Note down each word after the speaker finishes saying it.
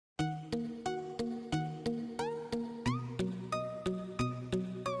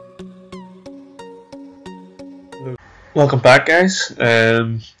Welcome back, guys.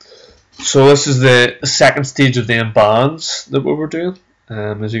 So this is the second stage of the bands that we were doing.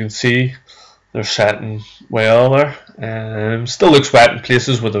 As you can see, they're setting well there. Still looks wet in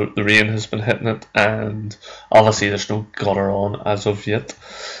places where the rain has been hitting it, and obviously there's no gutter on as of yet.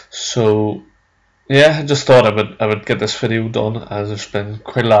 So yeah, I just thought I would get this video done, as there's been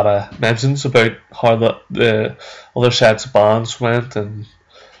quite a lot of mentions about how the other sets of bands went, and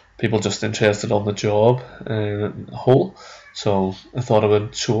people just interested on the job whole. So I thought I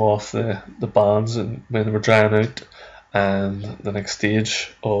would show off the bands and when they were drying out, and the next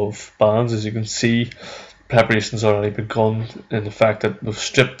stage of bands. As you can see, preparation's already begun in the fact that we've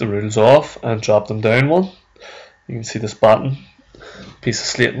stripped the rules off and dropped them down one. You can see this baton, piece of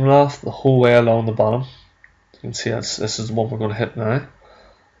slating raft the whole way along the bottom. You can see this is the one we're going to hit now.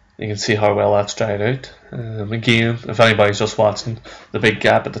 You can see how well that's dried out. Again, if anybody's just watching, the big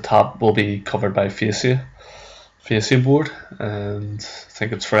gap at the top will be covered by fascia board, and I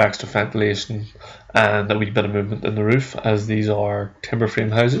think it's for extra ventilation and a wee bit of movement in the roof, as these are timber frame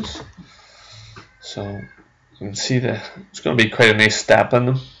houses. So you can see that it's going to be quite a nice step in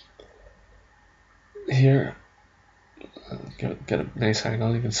them here. Get a nice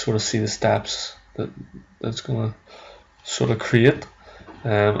angle. You can sort of see the steps that's going to sort of create.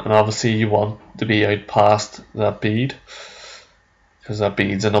 And obviously you want to be out past that bead, because that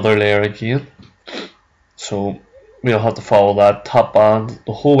bead's another layer again. So we'll have to follow that top band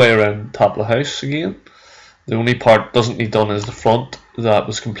the whole way around the top of the house again. The only part that doesn't need done is the front. That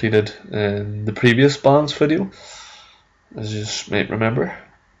was completed in the previous bands video, as you just might remember.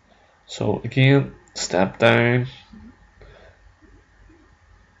 So again, step down.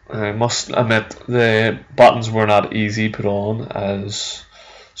 I must admit the buttons were not easy put on, as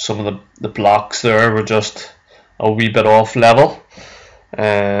some of the blocks there were just a wee bit off level,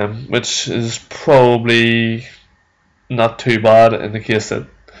 which is probably not too bad in the case that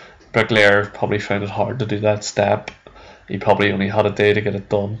bricklayer probably found it hard to do that step. He probably only had a day to get it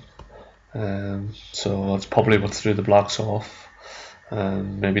done, so that's probably what threw the blocks off,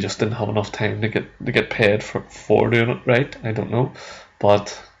 and maybe just didn't have enough time to get paid for doing it right. I don't know,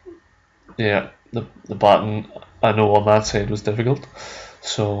 but yeah, the button I know on that side was difficult.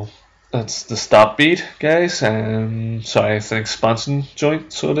 So that's the stop bead, guys. Sorry, it's an expansion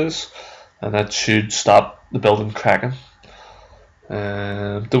joint, so it is, and that should stop the building cracking.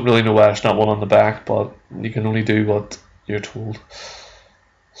 Don't really know why there's not one on the back, but you can only do what you're told.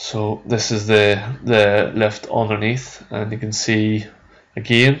 So this is the lift underneath, and you can see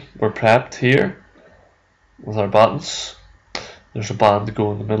again we're prepped here with our buttons. There's a band to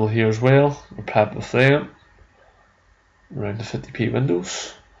go in the middle here as well. We're prepped with them around the 50p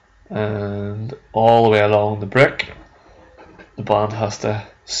windows, and all the way along the brick. The band has to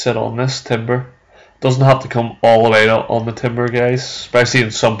sit on this timber. Doesn't have to come all the way on the timber, guys, especially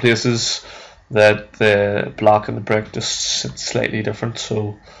in some places that the block and the brick just sit slightly different.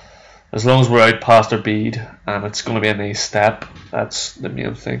 So as long as we're out past our bead and it's going to be a nice step, that's the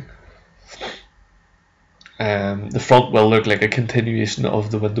main thing. The front will look like a continuation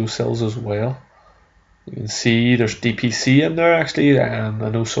of the windowsills as well. You can see there's DPC in there actually. I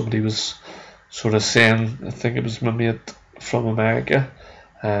know somebody was sort of saying, I think it was my mate from America,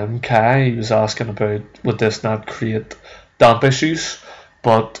 Kai, he was asking about would this not create damp issues,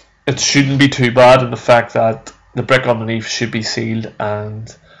 but it shouldn't be too bad in the fact that the brick underneath should be sealed,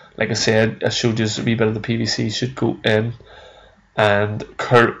 and like I said, I showed you a wee bit of the PVC should go in and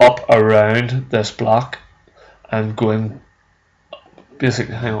curl up around this block and go in.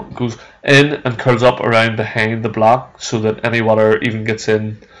 Basically, goes in and curls up around behind the block, so that any water even gets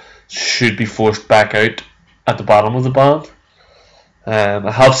in should be forced back out at the bottom of the band.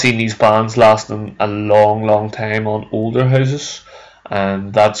 I have seen these bands lasting a long time on older houses,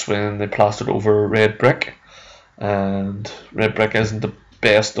 and that's when they plastered over red brick, and red brick isn't the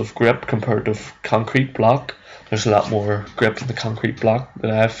best of grip compared to concrete block. There's a lot more grip in the concrete block that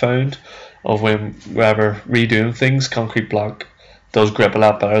I've found of when we're ever redoing things. Concrete block does grip a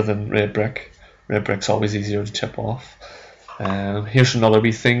lot better than red brick. Red brick's always easier to chip off. Here's another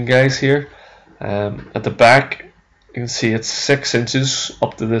wee thing, guys, here. At the back, you can see it's 6 inches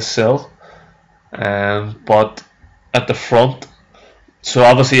up to this sill, but at the front, so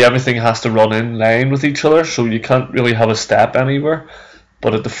obviously everything has to run in line with each other, so you can't really have a step anywhere,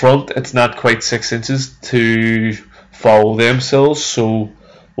 but at the front it's not quite 6 inches to follow them sills. So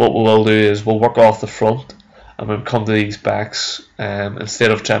what we will do is we'll work off the front, and when we come to these backs,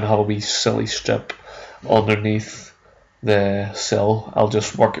 instead of trying to have a wee silly strip underneath the sill, I'll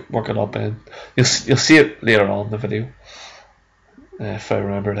just work it up in. You'll see it later on in the video, if I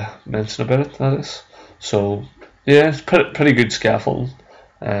remember to mention about it, that is. So Yeah, it's pretty good scaffolding.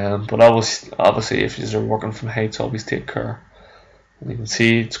 But obviously, if you're working from heights, always take care. And you can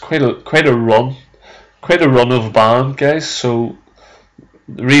see it's quite a run of a band, guys. So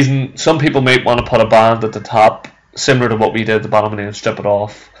the reason some people might want to put a band at the top, similar to what we did at the bottom, and then strip it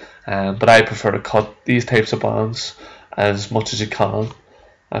off. But I prefer to cut these types of bands as much as you can.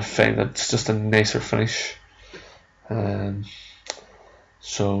 I find that it's just a nicer finish.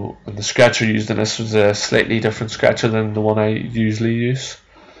 So, and the scratcher used in this was a slightly different scratcher than the one I usually use.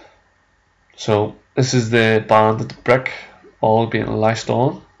 So this is the band of the brick, all being lashed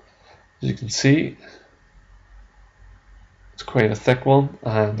on. As you can see, it's quite a thick one,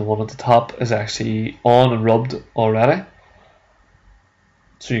 and the one at the top is actually on and rubbed already.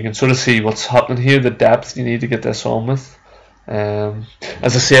 So you can sort of see what's happening here, the depth you need to get this on with. As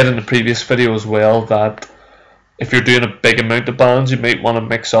I said in the previous video as well, that if you're doing a big amount of bands, you might want to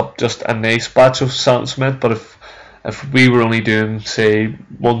mix up just a nice batch of sand cement. But if we were only doing, say,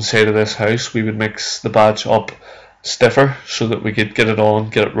 one side of this house, we would mix the batch up stiffer so that we could get it on,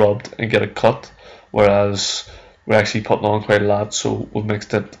 get it rubbed, and get it cut. Whereas we're actually putting on quite a lot, so we've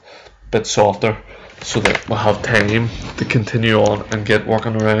mixed it a bit softer so that we'll have time to continue on and get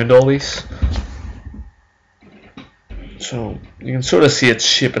working around all these. So you can sort of see it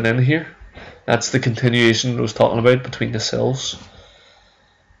shaping in here. That's the continuation I was talking about between the cells.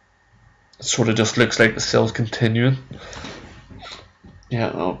 It sort of just looks like the cells continuing. Yeah,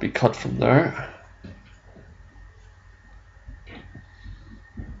 that'll be cut from there.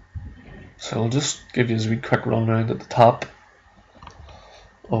 So I'll just give you a wee quick run around at the top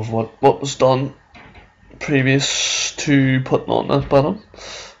of what was done previous to putting on that bottom.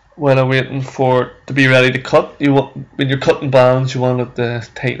 While I'm waiting for it to be ready to cut, when you're cutting bands, you want it to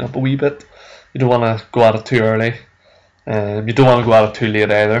tighten up a wee bit. You don't want to go at it too early. You don't want to go at it too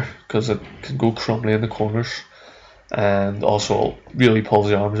late either, because it can go crumbly in the corners, and also really pulls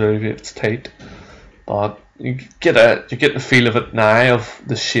the arms out of you if it's tight. But you're getting a feel of it now, of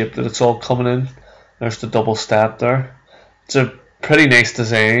the shape that it's all coming in. There's the double step there. It's a pretty nice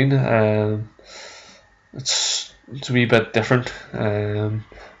design. It's a wee bit different.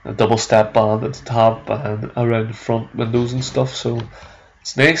 A double step band at the top and around the front windows and stuff. So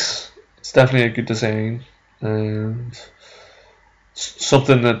it's nice. It's definitely a good design, and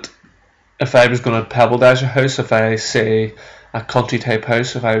something that if I was going to pebble dash a house, if I say a country type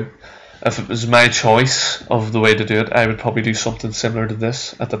house, if it was my choice of the way to do it, I would probably do something similar to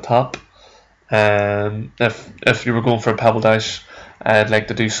this at the top. If you were going for a pebble dash, I'd like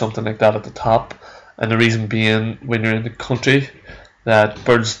to do something like that at the top. And the reason being, when you're in the country, that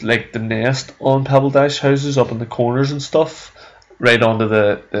birds like to nest on pebble dash houses up in the corners and stuff, right onto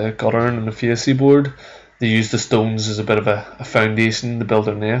the guttering and the facey board. They use the stones as a bit of a foundation to build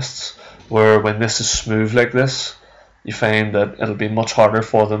their nests, where when this is smooth like this, you find that it'll be much harder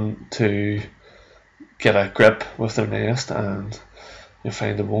for them to get a grip with their nest, and you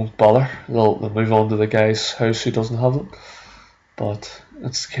find they won't bother. They'll move on to the guy's house who doesn't have them. But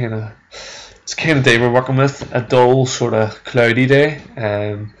it's kind of day we're working with, a dull sort of cloudy day,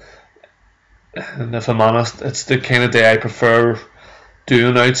 and if I'm honest, it's the kind of day I prefer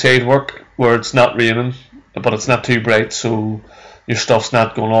doing outside work, where it's not raining but it's not too bright, so your stuff's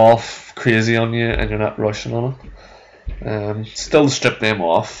not going off crazy on you and you're not rushing on it. Still strip them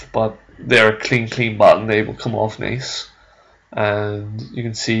off, but they're clean bottom, they will come off nice, and you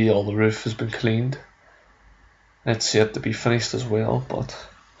can see all the roof has been cleaned. It's yet to be finished as well, but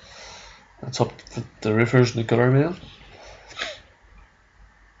that's up to the roofers and the gutter men.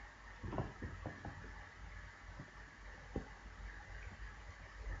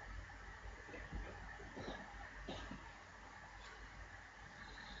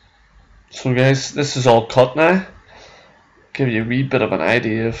 So guys, this is all cut now. Give you a wee bit of an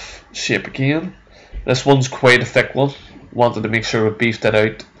idea of shape again. This one's quite a thick one. Wanted to make sure we beefed it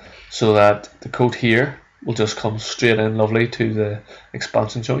out so that the coat here will just come straight in lovely to the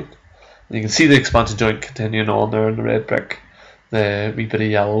expansion joint. And you can see the expansion joint continuing on there in the red brick. The wee bit of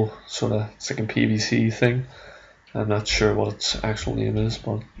yellow, sort of, it's like a PVC thing. I'm not sure what its actual name is,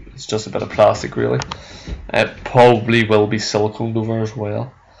 but it's just a bit of plastic really. It probably will be siliconed over as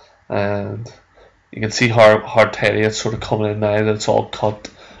well. And you can see how tidy it's sort of coming in now that it's all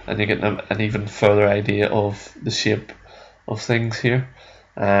cut, and you're getting an even further idea of the shape of things here.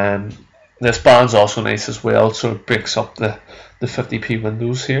 And this band's also nice as well, so it breaks up the 50p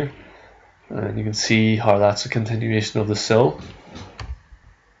windows here, and you can see how that's a continuation of the sill.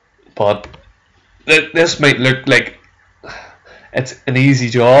 But this might look like it's an easy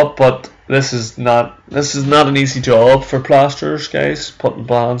job, but this is not an easy job for plasterers, guys. Putting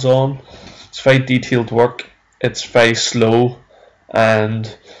bands on, it's very detailed work, it's very slow,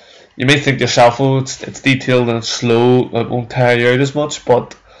 and you may think to yourself, oh, it's detailed and it's slow, it won't tire you out as much,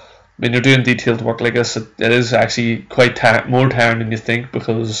 but when you're doing detailed work like this, it is actually quite more tiring than you think,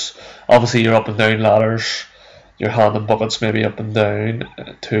 because obviously you're up and down ladders, you're handing buckets maybe up and down,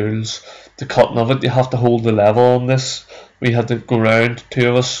 tools, the cutting of it, you have to hold the level on this. We had to go around, two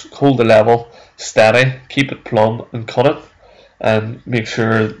of us, hold the level steady, keep it plumb and cut it, and make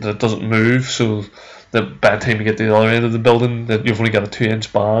sure that it doesn't move, so that by the time you get to the other end of the building that you've only got a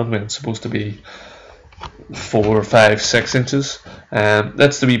 2-inch band when it's supposed to be 4, 5, 6 inches.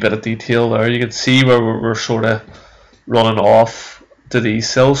 That's the wee bit of detail there. You can see where we're sort of running off to these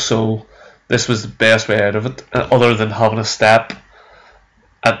sills, so this was the best way out of it, other than having a step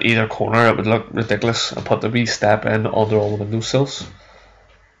at either corner. It would look ridiculous. I put the wee step in under all the windowsills.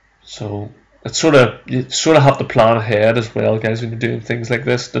 So it's you sort of have to plan ahead as well, guys, when you're doing things like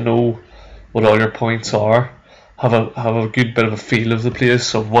this, to know what all your points are. Have a good bit of a feel of the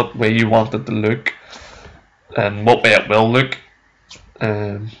place, of what way you want it to look and what way it will look.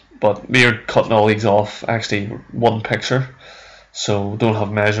 But we're cutting all these off actually one picture, so don't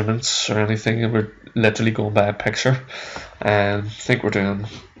have measurements or anything, and we're literally going by a picture. I think we're doing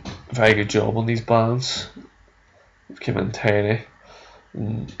a very good job on these bands. We've came in tidy.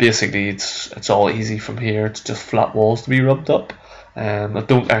 Basically it's all easy from here. It's just flat walls to be rubbed up. I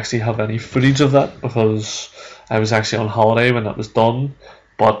don't actually have any footage of that because I was actually on holiday when that was done,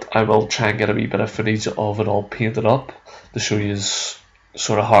 but I will try and get a wee bit of footage of it all painted up to show you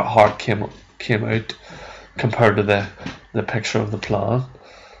sort of how it came out compared to the picture of the plan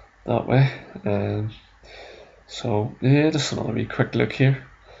that way. So yeah, just another wee quick look here.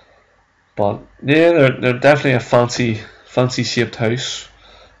 But yeah, they're definitely a fancy shaped house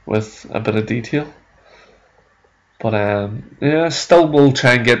with a bit of detail. But yeah, still will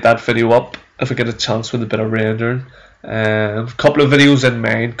try and get that video up if I get a chance with a bit of rendering. A couple of videos in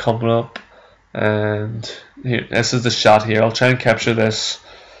mind coming up, and here, this is the shot here. I'll try and capture this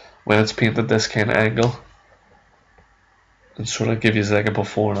when it's painted this kind of angle, and sort of give you like a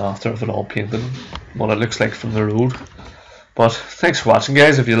before and after of it all painted, what it looks like from the road. But thanks for watching,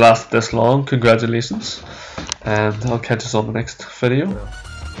 guys. If you lasted this long, congratulations, and I'll catch us on the next video.